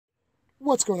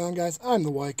What's going on, guys? I'm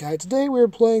the White Guy. Today we're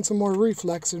playing some more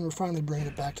Reflex, and we're finally bringing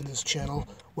it back to this channel.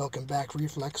 Welcome back,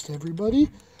 Reflex, to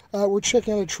everybody. We're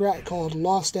checking out a track called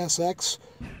Lost SX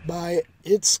by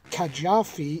It's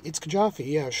Kajafi,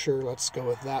 yeah, sure, let's go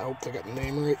with that. Hope I got the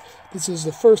name right. This is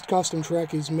the first custom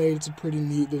track he's made. It's a pretty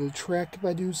neat little track, if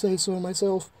I do say so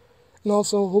myself. And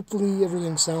also, hopefully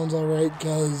everything sounds alright,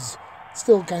 because it's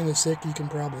still kind of sick. You can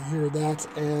probably hear that.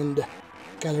 And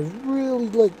got a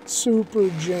really, super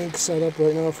jank setup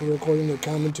right now for recording the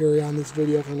commentary on this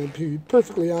video, if I'm going to be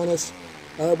perfectly honest.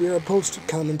 We are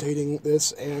post-commentating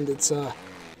this, and it's, oh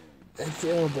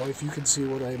boy, if you could see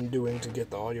what I'm doing to get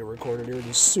the audio recorded here, it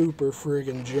is super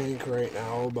friggin' jank right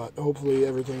now, but hopefully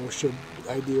everything should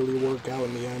ideally work out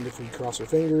in the end if we cross our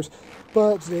fingers.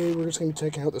 But today we're just going to be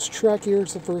checking out this track here.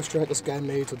 It's the first track this guy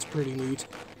made, so it's pretty neat.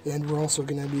 And we're also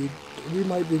going to be, we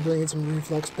might be bringing some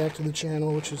Reflex back to the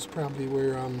channel, which is probably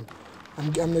where, I'm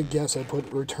going to guess I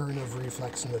put Return of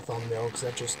Reflex in the thumbnail, because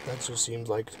that just seems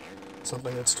like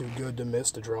something that's too good to miss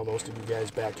to draw most of you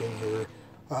guys back in here.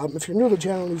 If you're new to the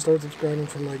channel and you start subscribing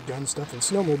from like gun stuff and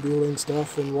snowmobiling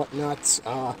stuff and whatnot,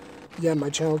 yeah, my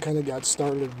channel kind of got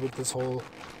started with this whole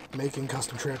making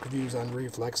custom track reviews on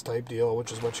Reflex type deal,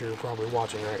 which is what you're probably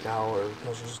watching right now, or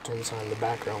let's just turn this on in the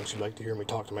background so you'd like to hear me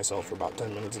talk to myself for about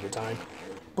 10 minutes at a time.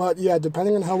 But yeah,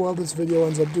 depending on how well this video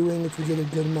ends up doing, if we get a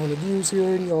good amount of views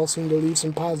here and you all seem to leave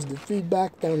some positive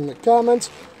feedback down in the comments,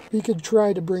 we could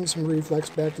try to bring some Reflex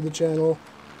back to the channel.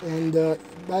 And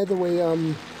by the way,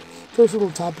 first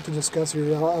little topic to discuss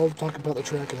here, I'll talk about the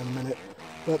track in a minute,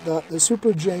 but the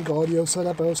super jank audio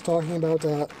setup I was talking about,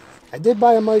 I did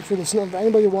buy a mic for the snow. If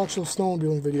anybody watched those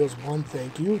snowmobiling videos, one,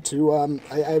 thank you. Two, I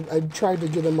tried to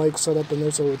get a mic set up in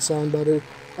there so it would sound better.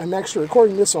 I'm actually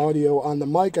recording this audio on the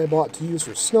mic I bought to use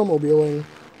for snowmobiling,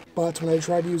 but when I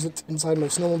tried to use it inside my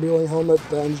snowmobiling helmet,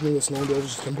 the engine of the snowmobile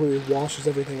just completely washes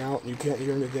everything out, and you can't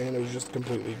hear anything, and it was just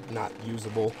completely not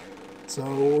usable. So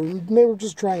maybe we're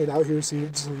just trying it out here, so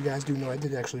you guys do know I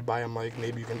did actually buy a mic.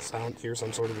 Maybe you can hear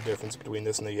some sort of a difference between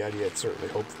this and the Yeti. I'd certainly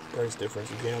hope for the price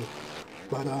difference you can.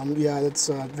 But yeah, that's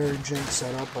a very jank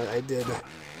setup, but I'm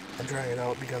trying it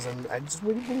out because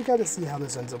we got to see how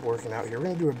this ends up working out here. We're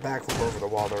going to do a backflip over the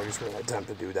wall, though. At least we're going to attempt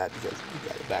to do that because we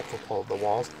got to backflip all of the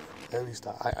walls. At least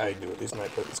I do, at least when I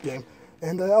play this game.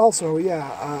 And also, yeah,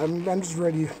 I'm just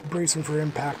ready, bracing for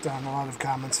impact on a lot of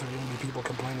comments. There are going to be people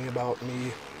complaining about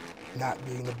me not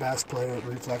being the best player at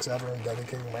Reflex ever and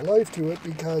dedicating my life to it,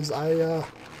 because I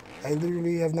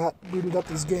literally have not booted up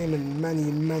this game in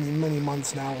many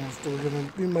months now, and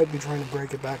we might be trying to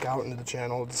break it back out into the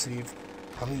channel to see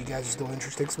how many of you guys are still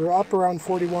interested, because we're up around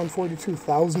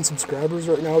 42,000 subscribers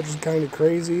right now, which is kind of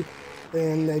crazy,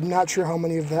 and I'm not sure how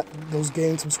many of those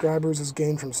gained subscribers is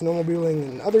gained from snowmobiling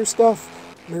and other stuff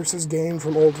versus gained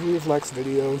from old Reflex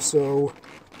videos, so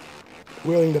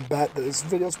willing to bet that this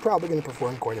video is probably going to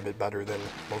perform quite a bit better than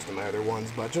most of my other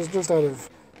ones, but just out of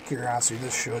curiosity,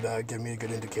 this should give me a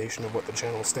good indication of what the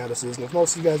channel status is. And if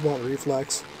most of you guys want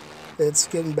Reflex, it's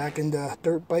getting back into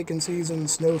dirt biking season,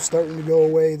 snow's starting to go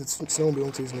away. The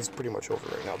snowmobiling season is pretty much over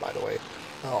right now, by the way.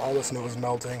 All the snow is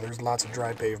melting, there's lots of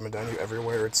dry pavement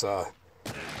everywhere. It's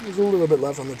there's a little bit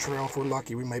left on the trail. If we're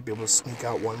lucky, we might be able to sneak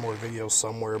out one more video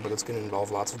somewhere, but it's going to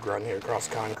involve lots of grunting across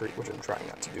concrete, which I'm trying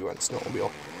not to do on the snowmobile.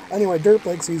 Anyway, dirt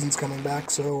bike season's coming back,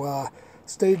 so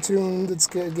stay tuned. It's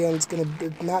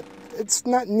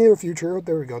not near future. Oh,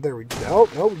 there we go. Oh,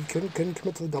 no, we couldn't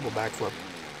commit to the double backflip.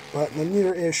 But in the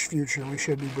near-ish future, we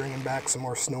should be bringing back some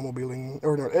more snowmobiling,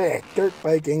 or no, dirt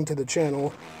biking to the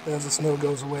channel as the snow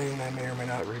goes away, and I may or may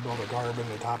not rebuild a garb and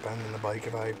the top end and the bike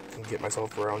if I can get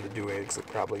myself around to doing it, because it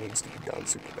probably needs to be done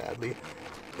super badly.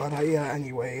 But yeah,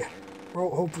 anyway, well,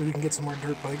 hopefully we can get some more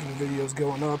dirt biking videos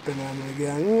going up, and then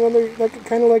again, you know,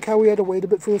 kind of like how we had to wait a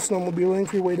bit for the snowmobiling.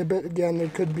 If we wait a bit, again, there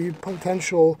could be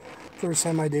potential for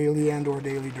semi-daily and or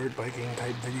daily dirt biking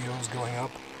type videos going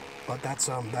up. But that's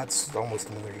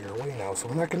almost another year away now, so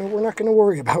we're not gonna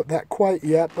worry about that quite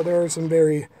yet. But there are some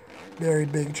very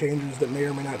big changes that may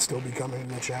or may not still be coming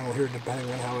to the channel here, depending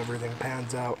on how everything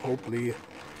pans out. Hopefully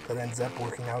that ends up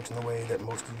working out in a way that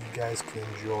most of you guys can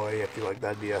enjoy. I feel like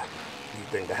that'd be a neat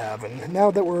thing to have. And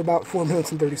now that we're about 4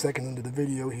 minutes and 30 seconds into the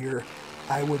video here,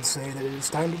 I would say that it is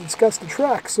time to discuss the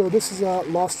track. So this is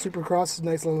Lost Supercross. It's a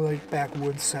nice little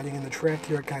backwoods setting in the track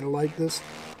here. I kind of like this.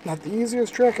 Not the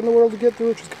easiest track in the world to get through,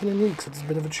 which is kind of neat, because it's a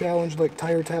bit of a challenge, like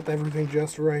tire tap everything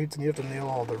just right, and you have to nail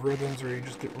all the rhythms, or you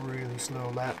just get really slow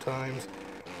lap times.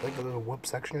 Like the little whoop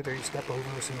section right there you step over,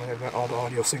 assuming I've got all the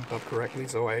audio synced up correctly,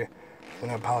 so I'm going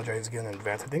to apologize again in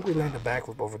advance. I think we landed a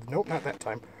backflip over the... Nope, not that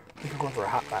time. I think we're going for a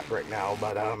hot lap right now,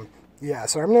 but Yeah,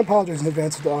 so I'm going to apologize in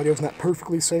advance if the audio is not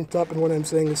perfectly synced up and what I'm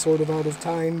saying is sort of out of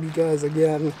time because,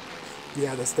 again,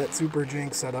 yeah, that Super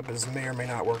Jinx setup may or may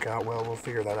not work out well. We'll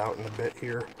figure that out in a bit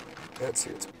here. Let's see,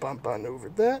 let's bump on over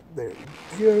that. There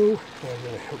we go. I'm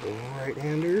going to hook a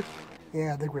right-hander.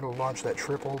 Yeah, I think we're going to launch that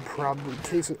triple, probably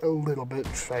case it a little bit.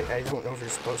 I don't know if you're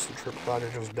supposed to triple that or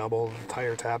just double,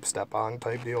 tire tap, step on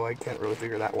type deal. I can't really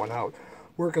figure that one out.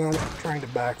 Working on it, trying to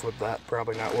backflip that,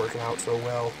 probably not working out so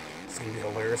well. It's going to be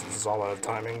hilarious. This is all out of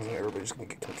timings and everybody's going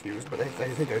to get confused. But I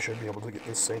think I should be able to get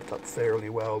this synced up fairly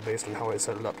well based on how I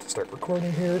set it up to start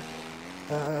recording here.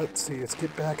 Let's see, let's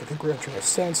get back. I think we're entering a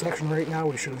sand section right now.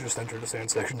 We should have just entered the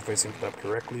sand section if I synced it up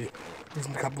correctly. There's a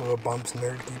couple of bumps in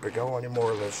there to keep it going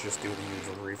anymore. Let's just do the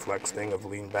usual reflex thing of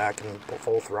lean back and pull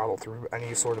full throttle through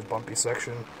any sort of bumpy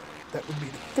section. That would be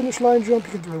the finish line jump.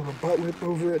 You can throw a little butt whip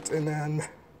over it, and then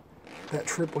that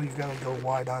triple, you've got to go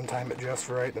wide on, time it just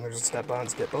right. Then there's a step on,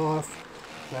 step off.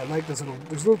 And I like this little,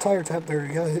 there's a little tire tap there.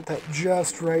 You got to hit that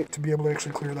just right to be able to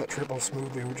actually clear that triple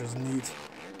smoothly, which is neat.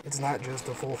 It's not just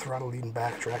a full throttle leading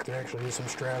back track. There actually is some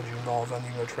strategy involved on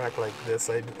even a track like this.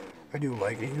 I do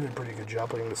like it. He did a pretty good job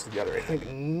putting this together. I think,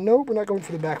 nope, we're not going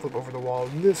for the backflip over the wall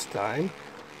this time.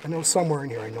 I know somewhere in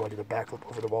here I know I did a backflip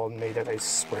over the wall and made it. I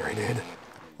swear I did.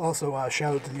 Also,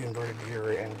 shout out to the Inverted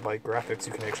Gear and Bike Graphics.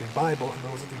 You can actually buy both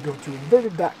of those if you go to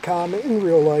inverted.com. In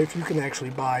real life, you can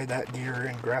actually buy that gear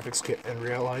and graphics kit in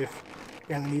real life.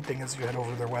 And the neat thing is, if you head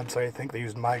over to their website, I think they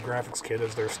used my graphics kit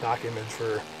as their stock image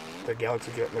for the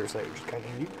Galaxy kit on their site, which is kind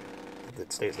of neat.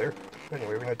 It stays there. Anyway,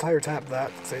 we're going to tire tap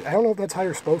that. I don't know if that's how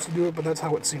you're supposed to do it, but that's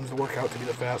how it seems to work out to be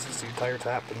the fastest. You tire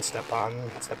tap and step on,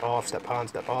 step off, step on,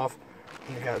 step off.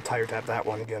 And you got to tire tap that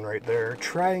one again right there.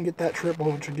 Try and get that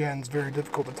triple, which again is very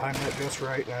difficult to time that just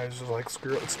right. And I was just like,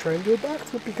 screw it, let's try and do a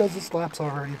backflip because this lap's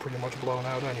already pretty much blown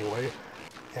out anyway.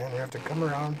 And we have to come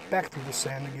around back through the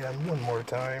sand again one more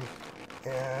time.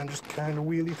 And just kind of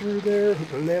wheelie through there, hook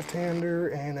the left-hander,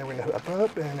 and then we're going to hop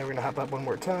up, and then we're going to hop up one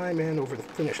more time, and over the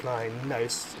finish line.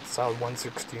 Nice. It's solid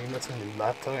 116. That's a new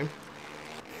lap time.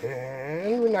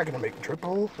 And we're not going to make the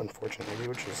triple, unfortunately,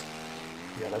 which is,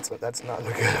 yeah, that's not a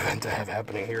good event to have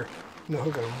happening here. No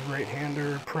hook a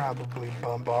right-hander, probably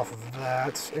bump off of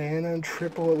that, and then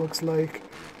triple it looks like.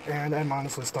 And I'm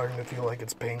honestly starting to feel like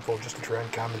it's painful just to try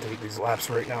and commentate these laps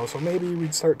right now, so maybe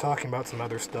we'd start talking about some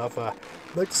other stuff. I'd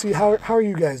like to see how are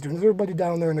you guys doing? Is everybody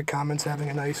down there in the comments having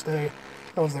a nice day?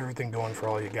 How's everything going for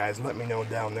all you guys? Let me know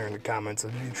down there in the comments.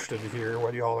 I'd be interested to hear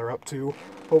what y'all are up to.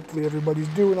 Hopefully everybody's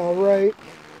doing alright.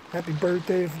 Happy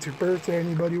birthday if it's your birthday,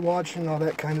 anybody watching, all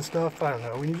that kind of stuff. I don't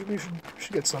know, we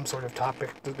should get some sort of topic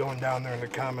going down there in the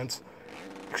comments.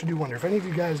 I actually do wonder if any of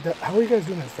you guys, how are you guys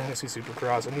doing in Fantasy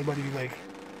Supercross?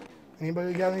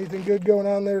 Anybody got anything good going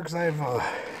on there? Because I'm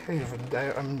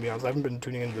gonna be honest, I haven't been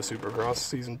tuning into Supercross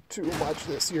Season 2 much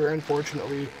this year,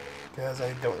 unfortunately, because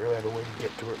I don't really have a way to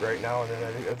get to it right now, and then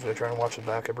I think as I try and watch the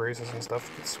backup races and stuff,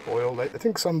 it gets spoiled. I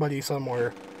think somebody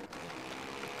somewhere,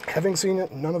 having seen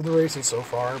it, none of the races so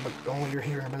far, but only you're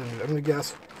hearing about it, I'm gonna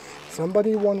guess,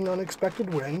 somebody won an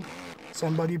unexpected win,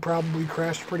 somebody probably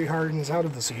crashed pretty hard and is out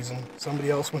of the season, somebody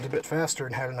else went a bit faster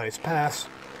and had a nice pass,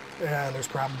 and there's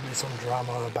probably some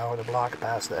drama about a block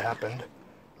pass that happened.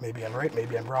 Maybe I'm right,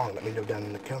 maybe I'm wrong. Let me know down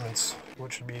in the comments,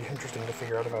 which would be interesting to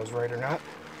figure out if I was right or not.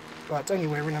 But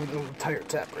anyway, we're going to have a little tire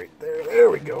tap right there.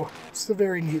 There we go. It's a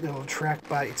very neat little track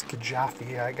by It's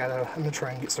Kajafi. I'm going to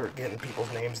try and start getting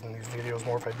people's names in these videos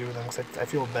more if I do them, because I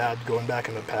feel bad going back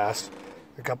in the past.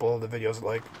 A couple of the videos,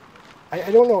 like, I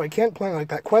don't know, I can't plan like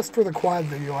that Quest for the Quad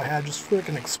video I had just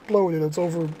freaking exploded.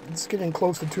 It's getting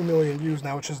close to 2 million views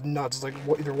now, which is nuts. It's like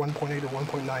either 1.8 or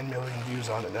 1.9 million views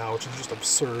on it now, which is just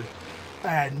absurd. I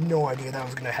had no idea that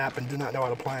was going to happen, did not know how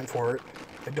to plan for it.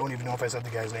 I don't even know if I said the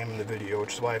guy's name in the video,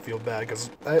 which is why I feel bad, because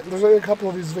there's like a couple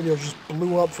of these videos just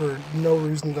blew up for no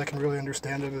reason that I can really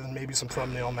understand other than maybe some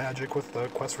thumbnail magic with the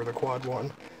Quest for the Quad one.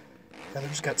 And it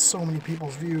just got so many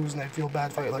people's views, and I feel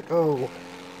bad if I like, oh,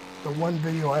 the one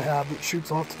video I have that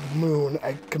shoots off to the moon,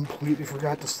 I completely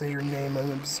forgot to say your name,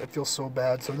 and I feel so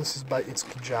bad. So this is by It's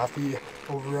Kajafi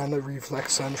over on the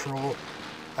Reflex Central.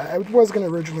 I was going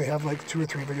to originally have like 2 or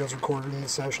 3 videos recorded in the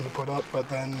session to put up, but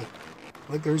then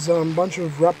like there's a bunch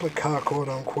of replica,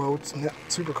 quote-unquote,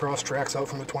 Supercross tracks out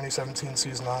from the 2017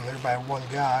 season on there by one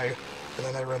guy, and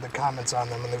then I read the comments on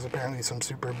them, and there's apparently some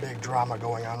super big drama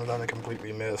going on that I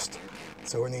completely missed.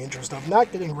 So in the interest of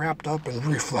not getting wrapped up in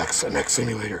Reflex, MX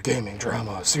Simulator, gaming,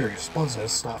 drama, serious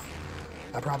business stuff,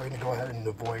 I'm probably going to go ahead and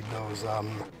avoid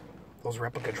those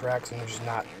replica tracks and just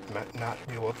not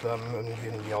deal with them and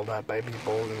getting yelled at by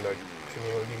people in the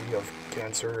community of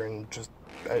cancer and just,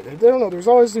 I don't know, there's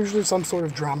always usually some sort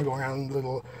of drama going on,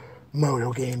 little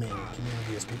moto gaming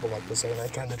community, as people like to say, and I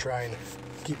kind of try and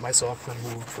keep myself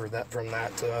removed from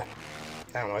that.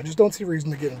 I don't know, I just don't see a reason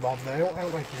to get involved in that. I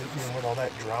don't like dealing with all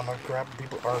that drama crap,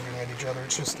 people arguing at each other.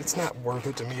 It's not worth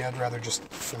it to me. I'd rather just,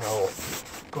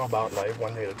 go about life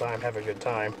one day at a time, have a good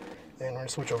time. And we're going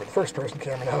to switch over to first-person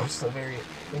camera now. It's a very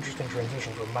interesting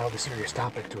transition from a mildly serious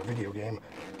topic to a video game.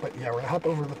 But yeah, we're going to hop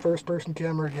over to the first-person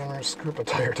camera. Again, we're going to screw up a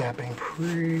tire tapping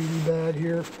pretty bad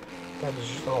here. That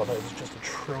is just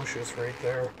atrocious right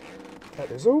there.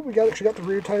 We actually got the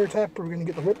rear tire tap. We're going to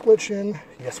get the whip glitch in.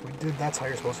 Yes, we did. That's how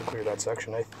you're supposed to clear that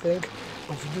section, I think.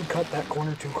 But if you do cut that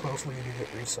corner too closely, you do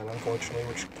get reset, unfortunately,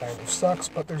 which kind of sucks,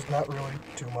 but there's not really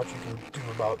too much you can do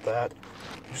about that.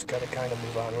 You just got to kind of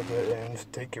move on with it and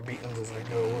take your beatings as they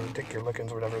go, or take your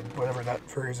lickings, or whatever that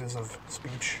phrase is of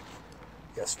speech.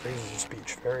 Yes, phrases of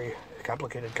speech. Very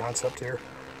complicated concept here.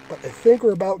 But I think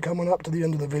we're about coming up to the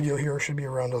end of the video here. Should be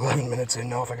around 11 minutes in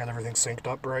now if I got everything synced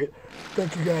up right.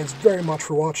 Thank you guys very much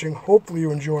for watching. Hopefully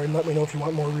you enjoyed. Let me know if you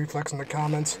want more Reflex in the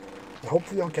comments. And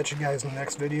hopefully I'll catch you guys in the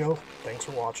next video. Thanks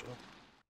for watching.